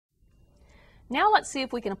Now let's see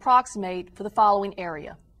if we can approximate for the following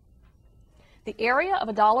area. The area of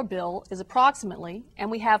a dollar bill is approximately, and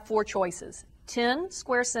we have four choices: 10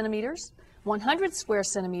 square centimeters, 100 square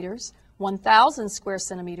centimeters, 1,000 square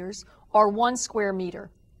centimeters, or 1 square meter.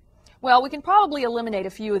 Well, we can probably eliminate a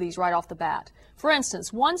few of these right off the bat. For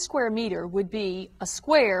instance, 1 square meter would be a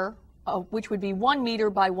square, which would be 1 meter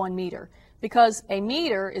by 1 meter. Because a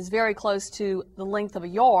meter is very close to the length of a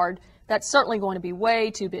yard, that's certainly going to be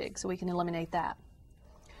way too big, so we can eliminate that.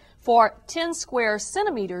 For 10 square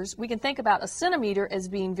centimeters, we can think about a centimeter as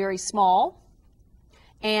being very small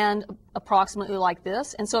and approximately like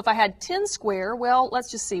this. And so if I had 10 square, well,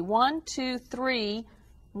 let's just see, 1, 2, 3,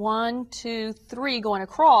 1, 2, 3 going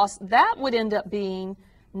across, that would end up being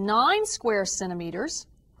 9 square centimeters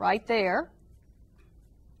right there.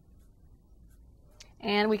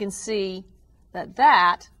 And we can see that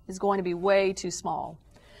that is going to be way too small.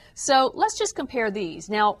 So let's just compare these.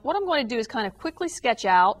 Now, what I'm going to do is kind of quickly sketch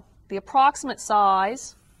out the approximate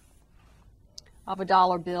size of a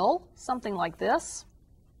dollar bill, something like this.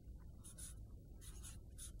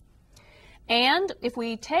 And if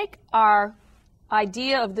we take our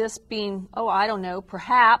idea of this being, oh, I don't know,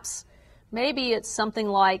 perhaps, maybe it's something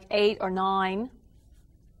like 8 or 9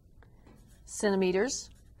 centimeters.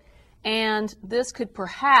 And this could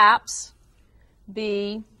perhaps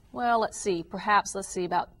be, well, let's see,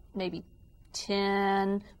 about maybe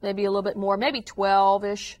 10, maybe a little bit more, maybe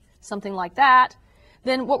 12-ish, something like that.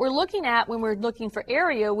 Then what we're looking at when we're looking for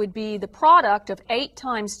area would be the product of 8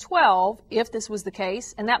 times 12, if this was the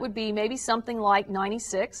case, and that would be maybe something like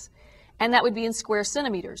 96, and that would be in square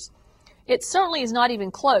centimeters. It certainly is not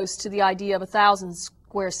even close to the idea of 1,000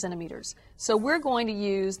 square centimeters. So we're going to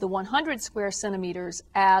use the 100 square centimeters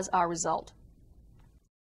as our result.